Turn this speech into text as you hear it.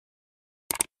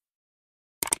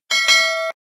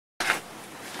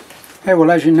Hey,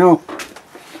 well, as you know,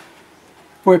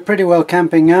 we're pretty well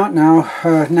camping out now,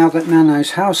 now that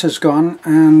Nana's house is gone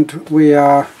and we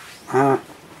are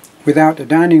without a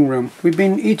dining room. We've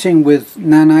been eating with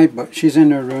Nana, but she's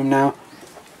in her room now.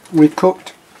 We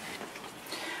cooked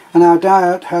and our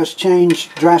diet has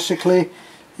changed drastically.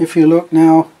 If you look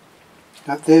now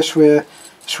at this, we're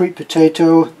sweet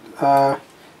potato,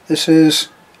 this is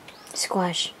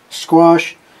squash.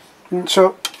 And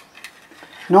so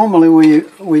normally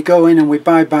we go in and we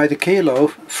buy by the kilo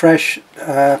fresh,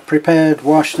 prepared,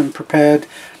 washed and prepared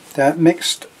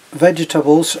mixed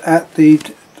vegetables at the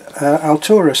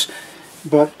Alturas,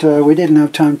 but we didn't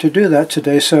have time to do that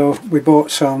today, so we bought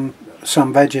some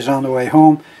veggies on the way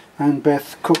home and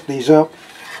Beth cooked these up,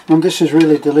 and this is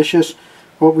really delicious.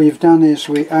 What we've done is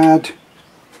we add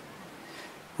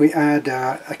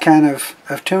a can of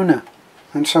tuna,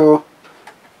 and so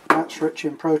that's rich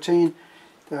in protein.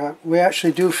 We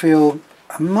actually do feel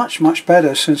much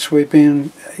better since we've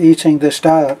been eating this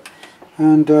diet,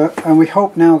 and we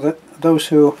hope now that those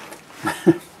who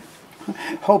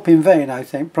hope in vain, I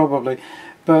think, probably,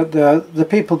 but the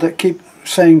people that keep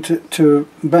saying to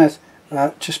Beth,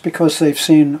 just because they've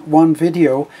seen one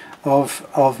video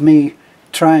of me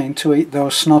trying to eat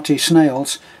those snotty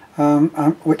snails,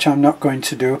 which I'm not going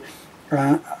to do,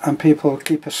 and people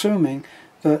keep assuming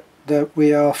that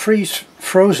we are frame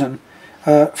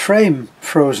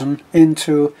frozen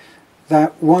into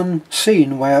that one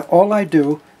scene where all I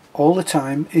do all the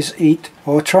time is eat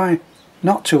or try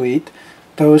not to eat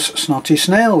those snotty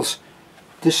snails.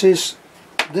 This is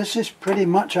pretty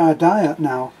much our diet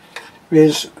now,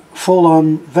 is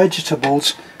full-on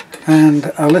vegetables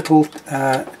and a little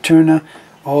tuna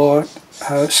or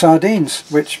sardines,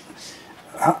 which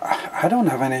I don't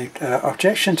have any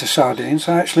objection to sardines.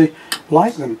 I actually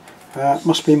like them.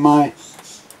 Must be my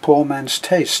poor man's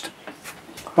taste.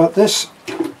 But this,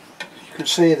 you can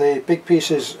see the big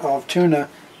pieces of tuna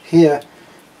here,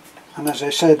 and as I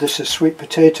said, this is sweet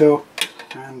potato,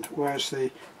 and where's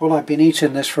well, I've been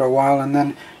eating this for a while, and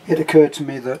then it occurred to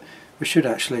me that we should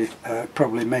actually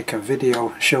probably make a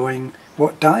video showing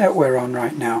what diet we're on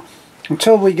right now.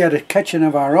 Until we get a kitchen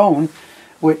of our own,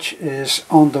 which is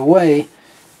on the way,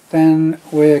 then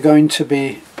we're going to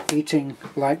be eating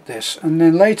like this, and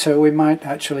then later we might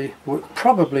actually,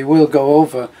 probably will go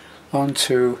over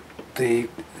onto the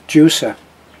juicer,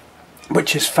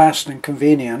 which is fast and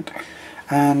convenient,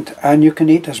 and you can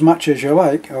eat as much as you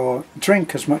like or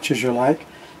drink as much as you like,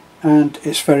 and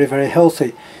it's very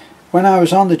healthy. When I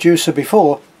was on the juicer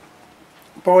before,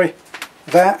 boy,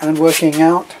 that and working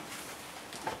out,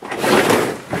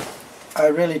 I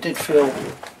really did feel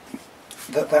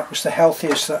that was the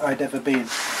healthiest that I'd ever been.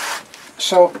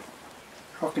 So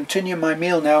I'll continue my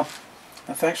meal now,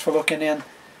 and thanks for looking in.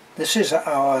 This is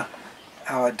our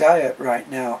diet right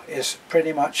now, is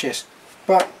pretty much it.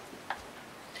 But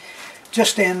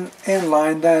just in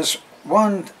line, there's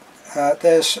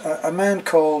a man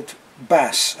called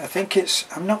Bass. I think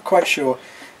I'm not quite sure.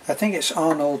 I think it's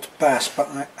Arnold Bass, but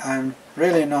I'm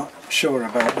really not sure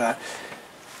about that.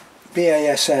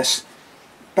 B-A-S-S.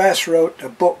 Bass wrote a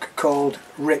book called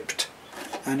Ripped,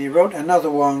 and he wrote another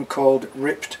one called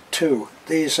Ripped 2.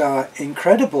 These are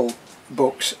incredible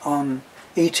books on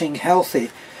eating healthy,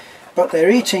 but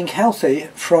they're eating healthy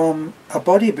from a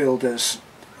bodybuilder's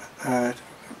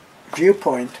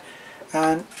viewpoint,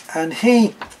 and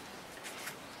he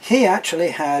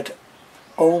actually had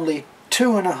only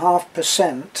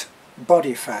 2.5%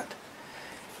 body fat.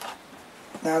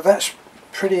 Now that's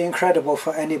pretty incredible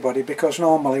for anybody, because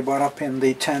normally we're up in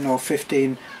the 10 or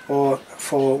 15, or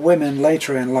for women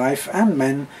later in life and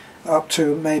men up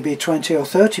to maybe 20 or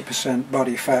 30%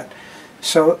 body fat.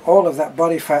 So all of that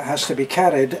body fat has to be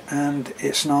carried, and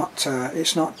it's not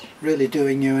really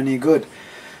doing you any good.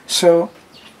 So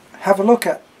have a look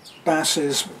at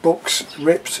Bass's books,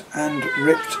 Ripped and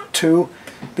Ripped 2,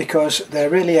 because they're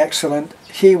really excellent.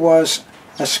 He was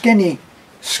a skinny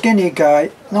guy,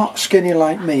 not skinny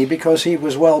like me, because he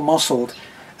was well muscled,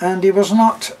 and he was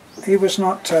not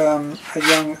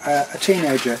a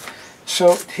teenager,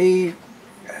 so he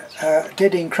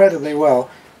did incredibly well.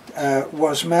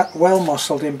 Was well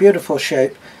muscled, in beautiful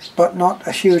shape, but not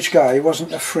a huge guy. He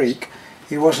wasn't a freak.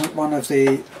 He wasn't one of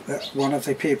the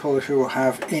people who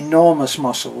have enormous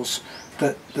muscles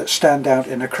that stand out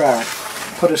in a crowd.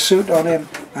 Put a suit on him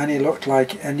and he looked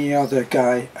like any other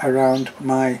guy around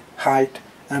my height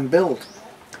and build.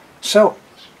 So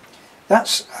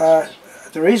that's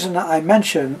the reason that I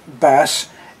mention Bass,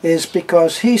 is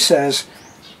because he says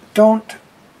don't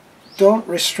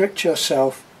restrict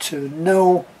yourself to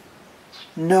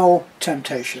no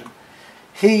temptation.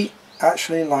 He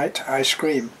actually liked ice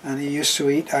cream, and he used to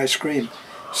eat ice cream.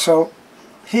 So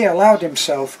he allowed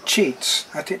himself cheats.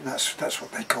 I think that's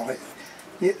what they call it.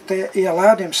 He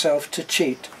allowed himself to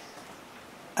cheat.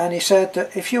 And he said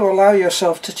that if you allow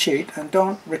yourself to cheat and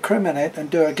don't recriminate and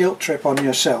do a guilt trip on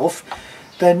yourself,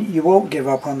 then you won't give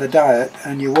up on the diet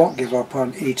and you won't give up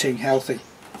on eating healthy.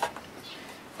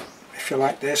 If you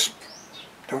like this,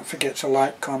 don't forget to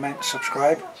like, comment,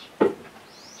 subscribe,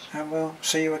 and we'll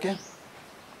see you again.